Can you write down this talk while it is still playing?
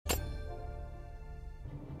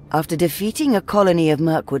After defeating a colony of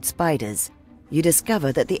Mirkwood spiders, you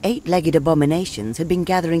discover that the 8-legged abominations had been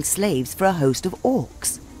gathering slaves for a host of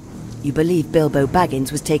orcs. You believe Bilbo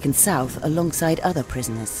Baggins was taken south alongside other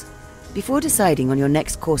prisoners. Before deciding on your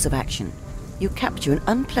next course of action, you capture an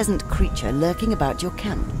unpleasant creature lurking about your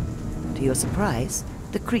camp. To your surprise,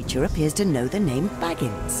 the creature appears to know the name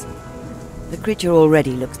Baggins. The creature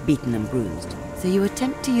already looks beaten and bruised, so you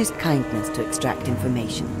attempt to use kindness to extract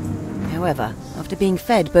information. However, after being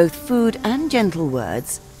fed both food and gentle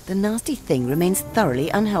words, the nasty thing remains thoroughly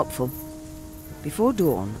unhelpful. Before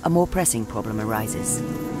dawn, a more pressing problem arises.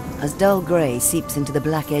 As dull grey seeps into the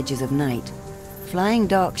black edges of night, flying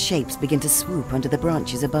dark shapes begin to swoop under the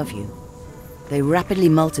branches above you. They rapidly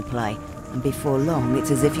multiply, and before long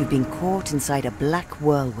it's as if you've been caught inside a black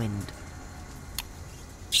whirlwind.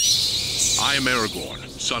 I am Aragorn,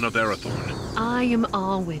 son of Arathorn. I am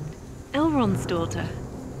Arwen, Elrond's daughter.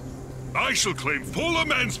 I shall claim full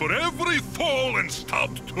amends for every fall and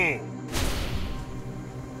stubbed toe.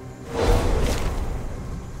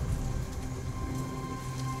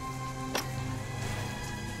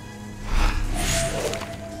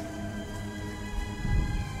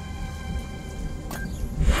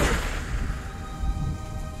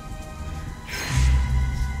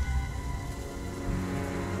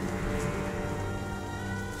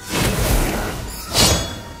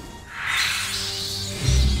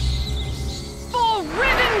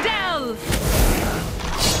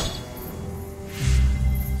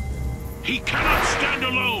 He cannot stand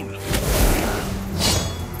alone!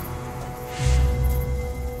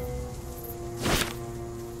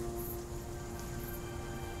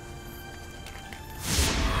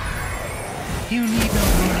 You need not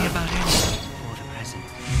worry about anything for the present.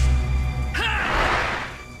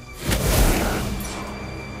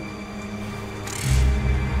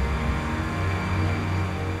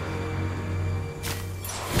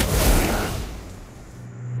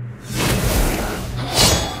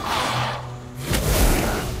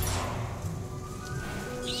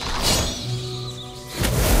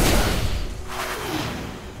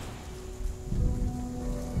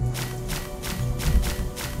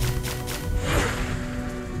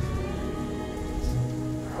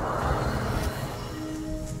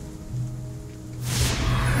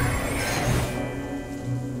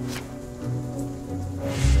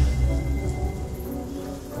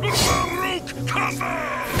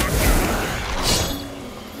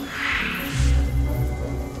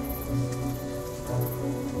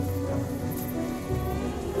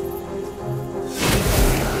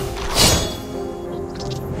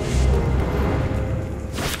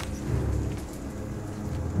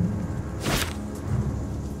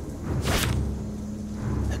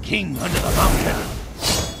 King under the mountain.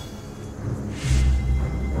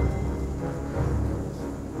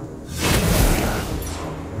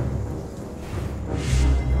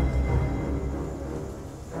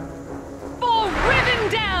 For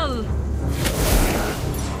Rivendell!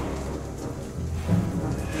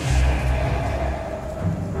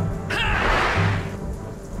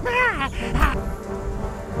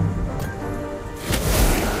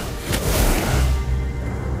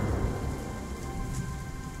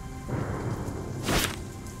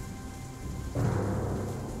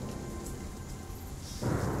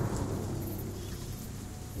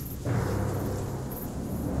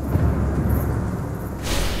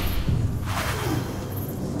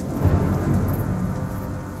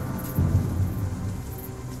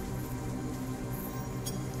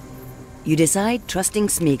 You decide trusting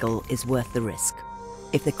Smeagol is worth the risk.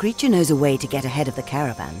 If the creature knows a way to get ahead of the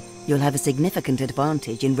caravan, you'll have a significant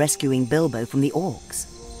advantage in rescuing Bilbo from the orcs.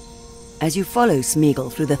 As you follow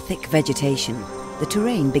Smeagol through the thick vegetation, the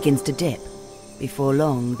terrain begins to dip. Before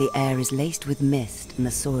long, the air is laced with mist and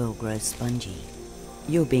the soil grows spongy.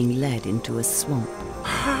 You're being led into a swamp.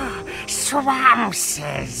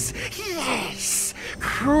 Swampses! Yes!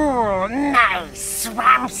 Cool, nice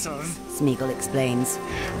swampses! Smeagol explains.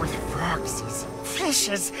 With frogses,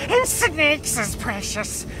 fishes, and snakes as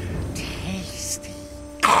precious. Tasty.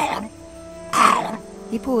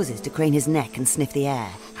 He pauses to crane his neck and sniff the air.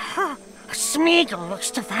 Smeagol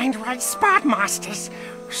looks to find right spot, masters.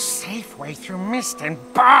 Safe way through mist and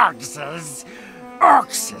bogses.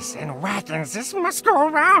 Orkses and wagonses must go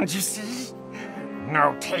around, you see.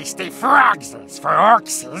 No tasty frogses for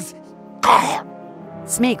orkses.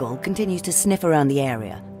 Smeagol continues to sniff around the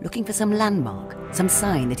area, looking for some landmark, some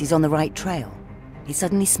sign that he's on the right trail. He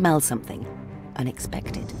suddenly smells something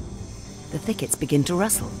unexpected. The thickets begin to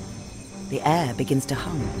rustle. The air begins to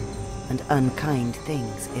hum, and unkind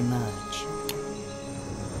things emerge.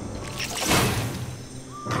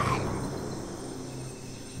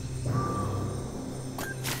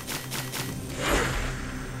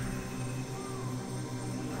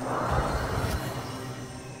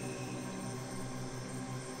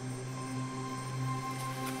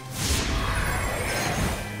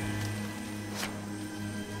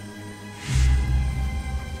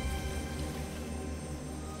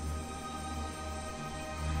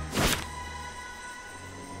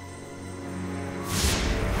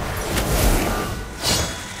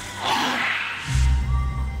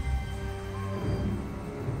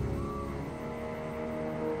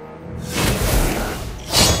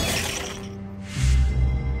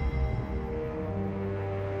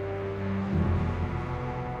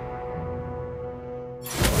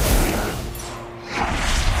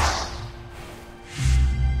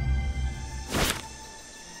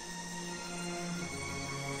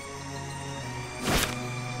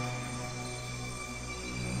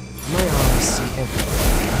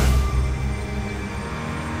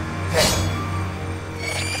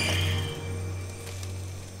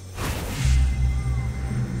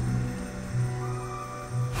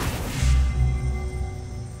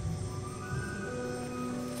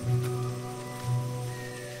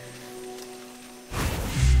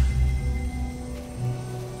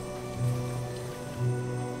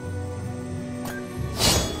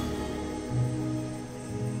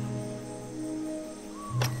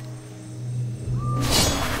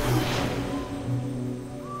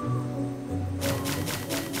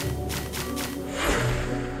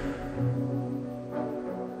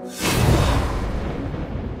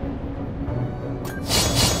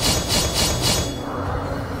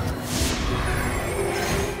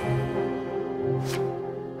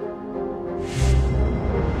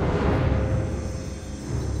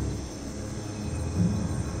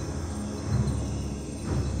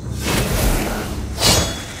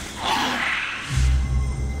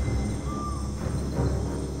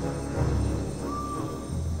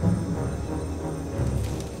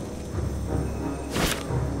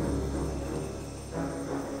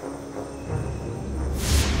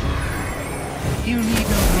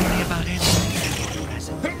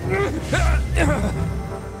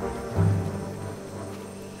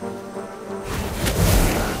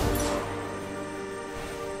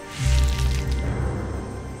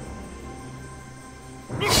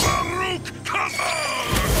 Baruch Kazan!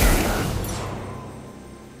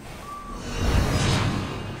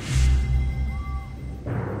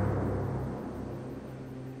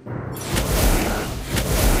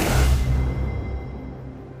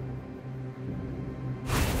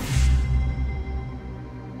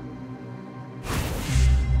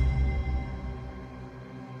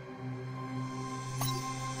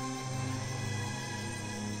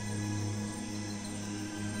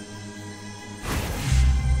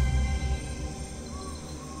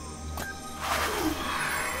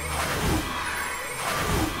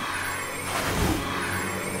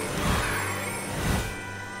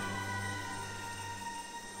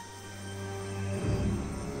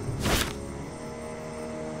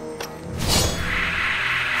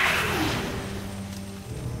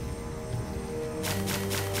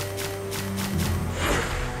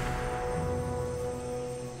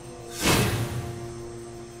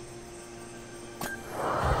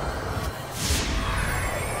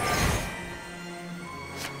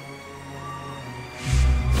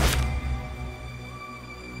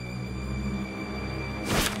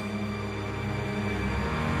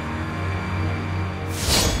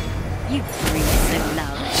 You breathe so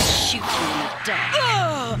loud I shoot you in the dark.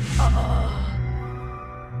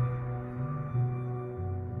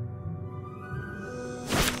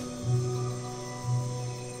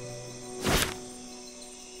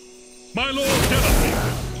 My Lord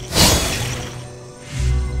Denethor!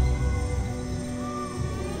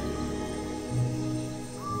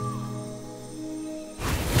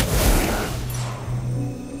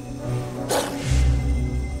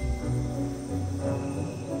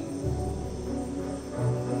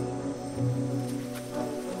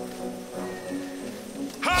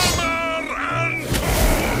 Hammer and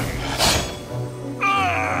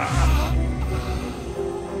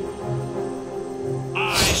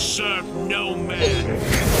I serve no man.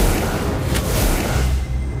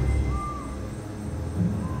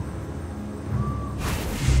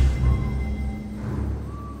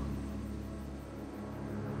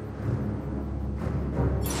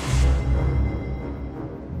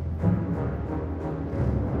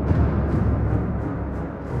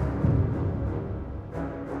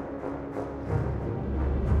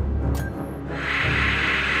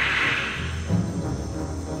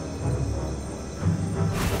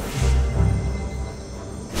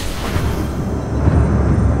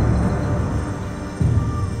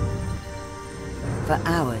 For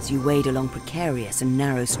hours you wade along precarious and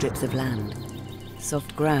narrow strips of land.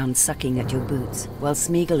 Soft ground sucking at your boots, while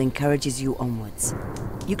Smeagol encourages you onwards.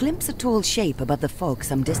 You glimpse a tall shape above the fog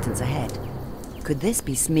some distance ahead. Could this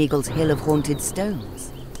be Smeagol's Hill of Haunted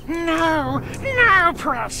Stones? No, no,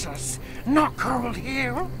 precious. Not Cold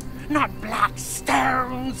Hill. Not Black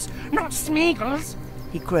Stones. Not Smeagol's.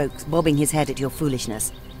 He croaks, bobbing his head at your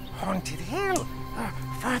foolishness. Haunted Hill.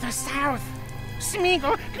 Further south.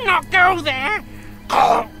 Smeagol, not go there.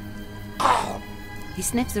 He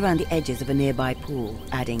sniffs around the edges of a nearby pool,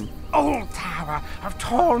 adding, Old tower of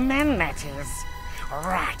tall men, that is.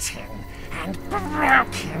 Rotten and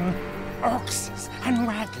broken. Oxes and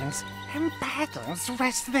wagons and battles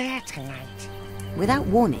rest there tonight. Without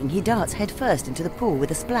warning, he darts headfirst into the pool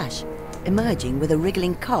with a splash, emerging with a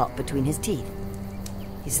wriggling carp between his teeth.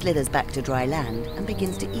 He slithers back to dry land and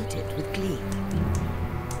begins to eat it with glee.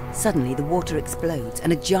 Suddenly, the water explodes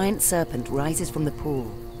and a giant serpent rises from the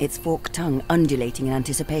pool, its forked tongue undulating in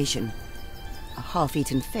anticipation. A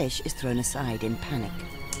half-eaten fish is thrown aside in panic.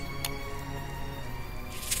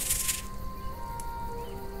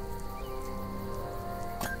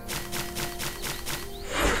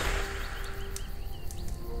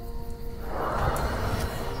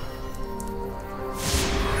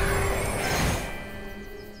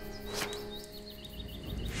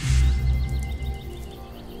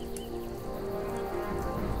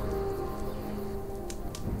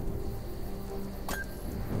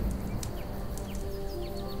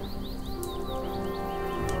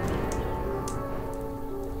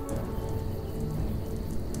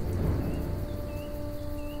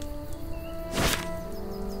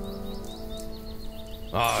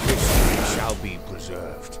 Our history shall be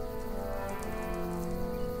preserved.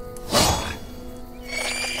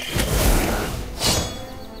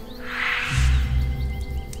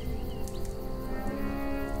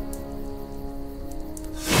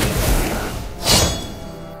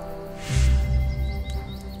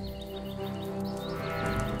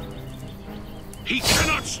 He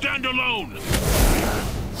cannot stand alone!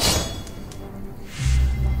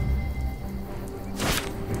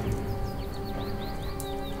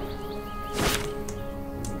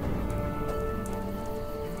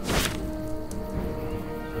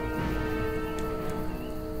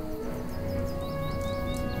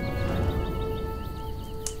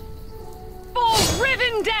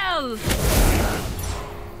 Rivendell!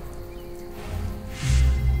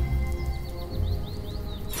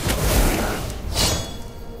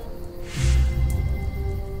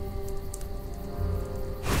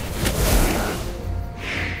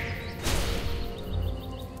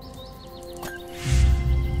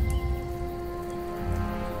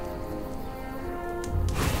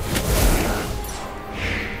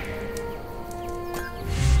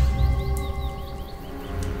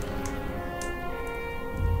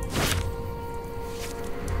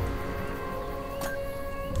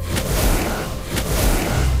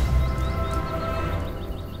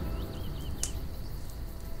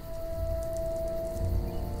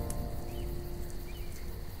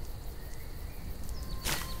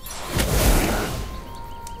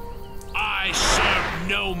 I serve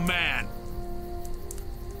no man.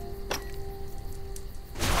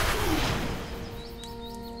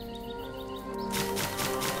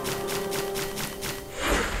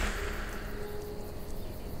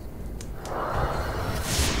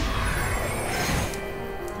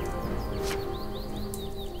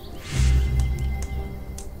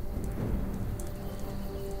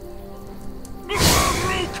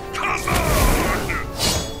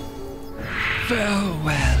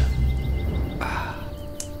 Farewell.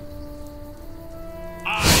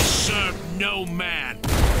 I serve no man.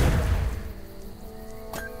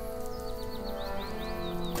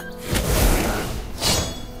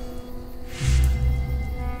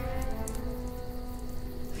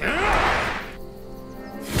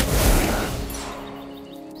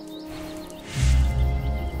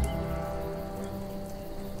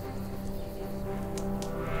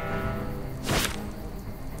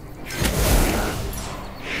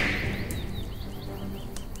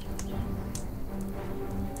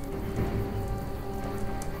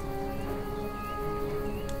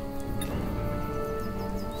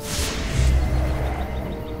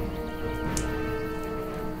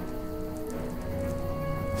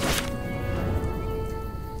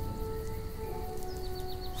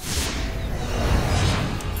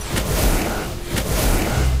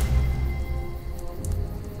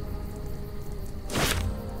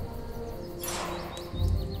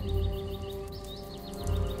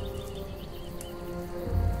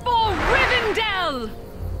 For Rivendell!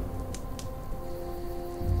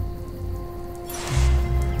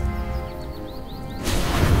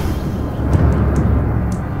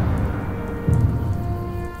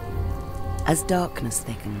 As darkness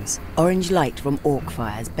thickens, orange light from orc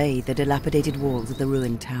fires bathe the dilapidated walls of the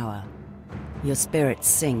ruined tower. Your spirits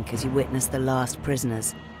sink as you witness the last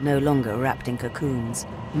prisoners, no longer wrapped in cocoons,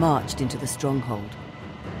 marched into the stronghold.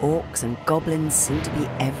 Orcs and goblins seem to be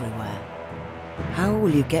everywhere. How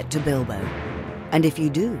will you get to Bilbo? And if you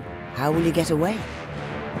do, how will you get away?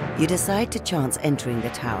 You decide to chance entering the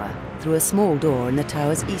tower through a small door in the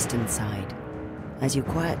tower's eastern side. As you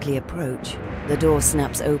quietly approach, the door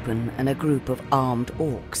snaps open and a group of armed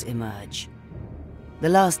orcs emerge. The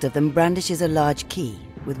last of them brandishes a large key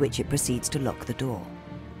with which it proceeds to lock the door.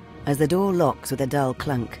 As the door locks with a dull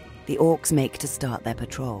clunk, the orcs make to start their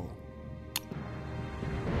patrol.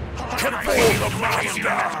 Convey the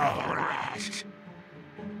master!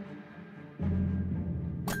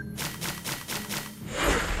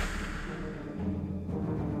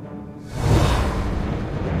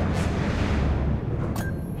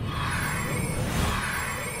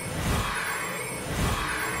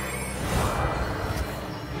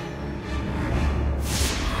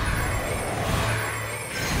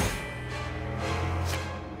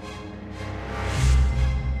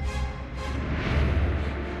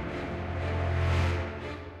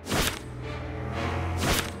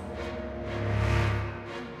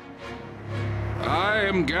 I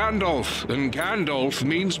am Gandalf, and Gandalf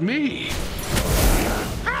means me.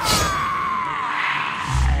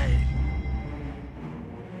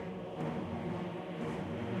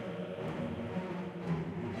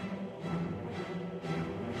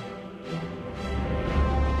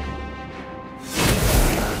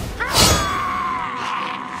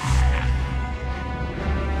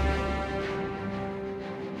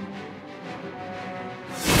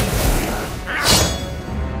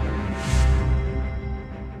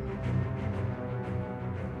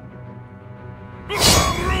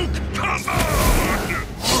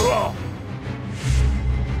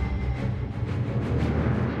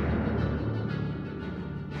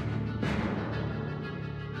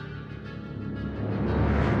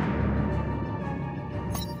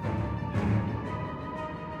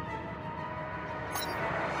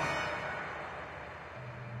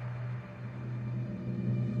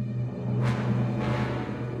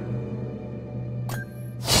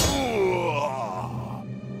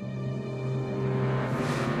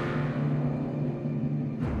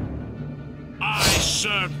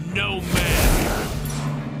 serve no man.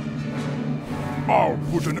 I'll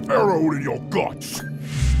put an arrow in your guts.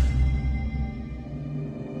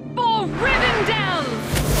 For Rivendell!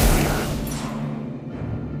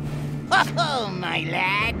 Oh, my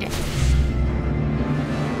lad.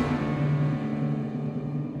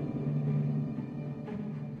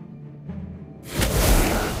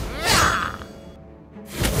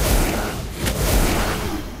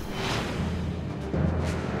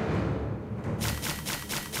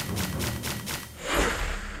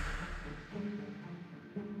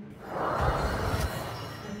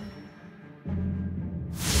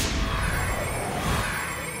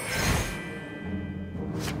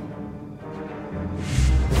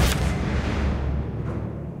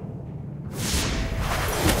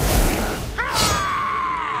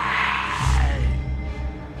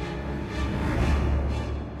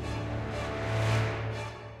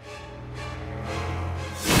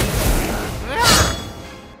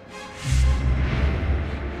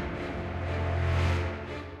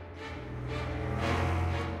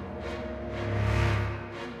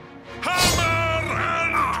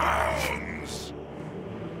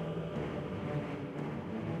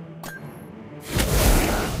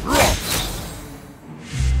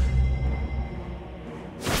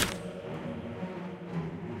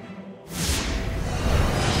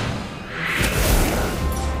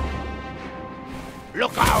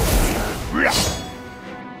 Look out!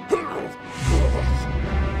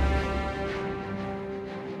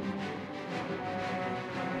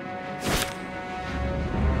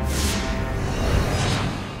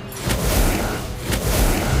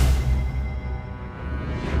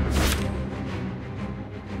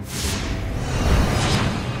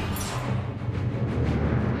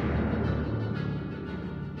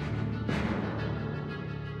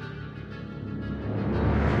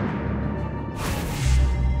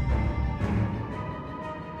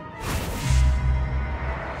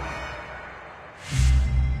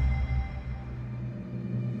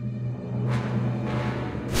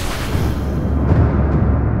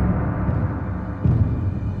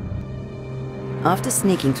 After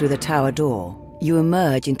sneaking through the tower door, you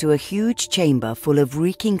emerge into a huge chamber full of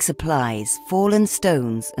reeking supplies, fallen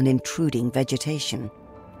stones, and intruding vegetation.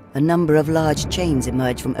 A number of large chains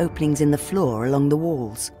emerge from openings in the floor along the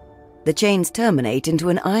walls. The chains terminate into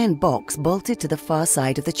an iron box bolted to the far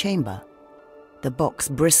side of the chamber. The box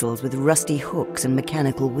bristles with rusty hooks and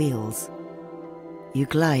mechanical wheels. You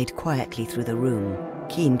glide quietly through the room,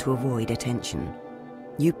 keen to avoid attention.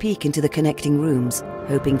 You peek into the connecting rooms,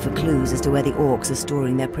 hoping for clues as to where the orcs are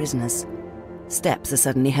storing their prisoners. Steps are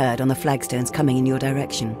suddenly heard on the flagstones coming in your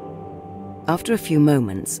direction. After a few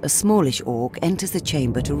moments, a smallish orc enters the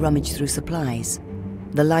chamber to rummage through supplies.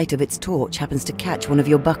 The light of its torch happens to catch one of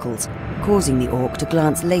your buckles, causing the orc to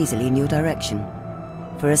glance lazily in your direction.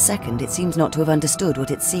 For a second, it seems not to have understood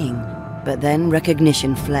what it's seeing, but then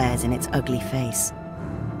recognition flares in its ugly face.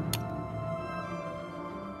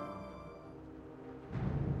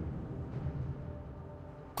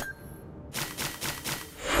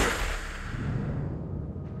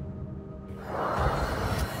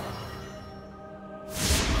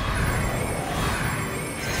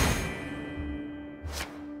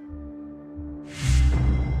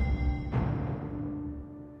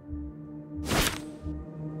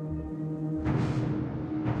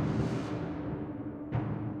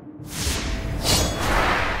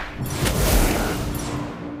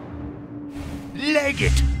 Leg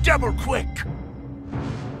it! Double quick!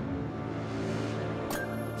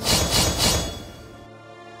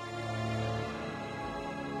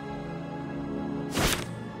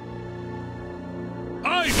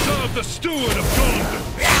 I serve the steward of Gondor!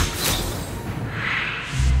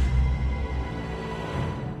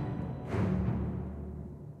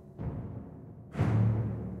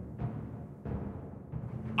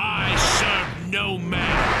 I serve no man.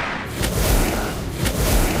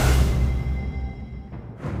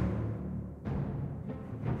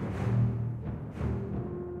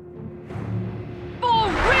 For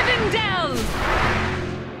Rivendell!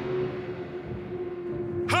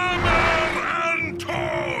 Hammer and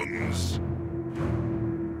tongs!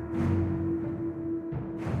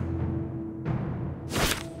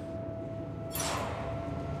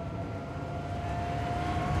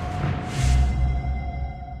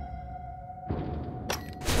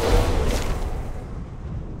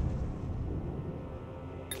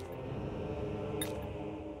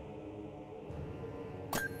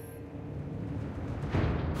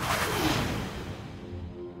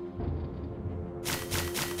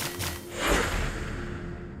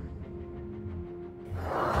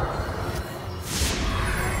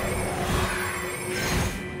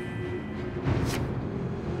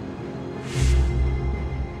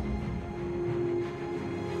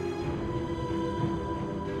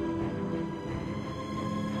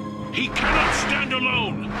 not stand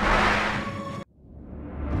alone!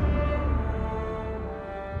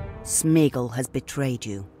 Smeagol has betrayed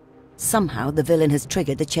you. Somehow the villain has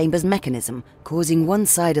triggered the chamber's mechanism, causing one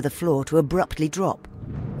side of the floor to abruptly drop.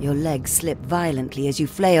 Your legs slip violently as you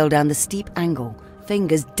flail down the steep angle,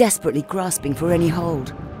 fingers desperately grasping for any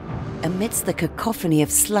hold. Amidst the cacophony of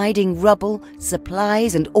sliding rubble,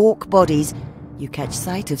 supplies, and orc bodies, you catch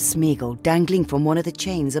sight of Smeagol dangling from one of the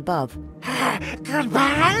chains above.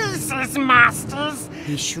 Goodbye, says Masters.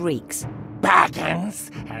 He shrieks. Baggins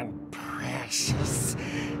and precious.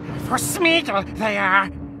 For Smeagol, they are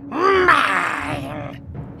mine.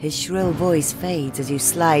 His shrill voice fades as you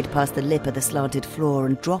slide past the lip of the slanted floor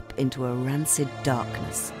and drop into a rancid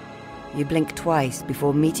darkness. You blink twice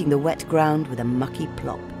before meeting the wet ground with a mucky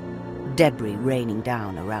plop, debris raining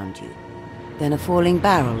down around you. Then a falling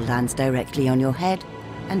barrel lands directly on your head,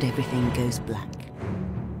 and everything goes black.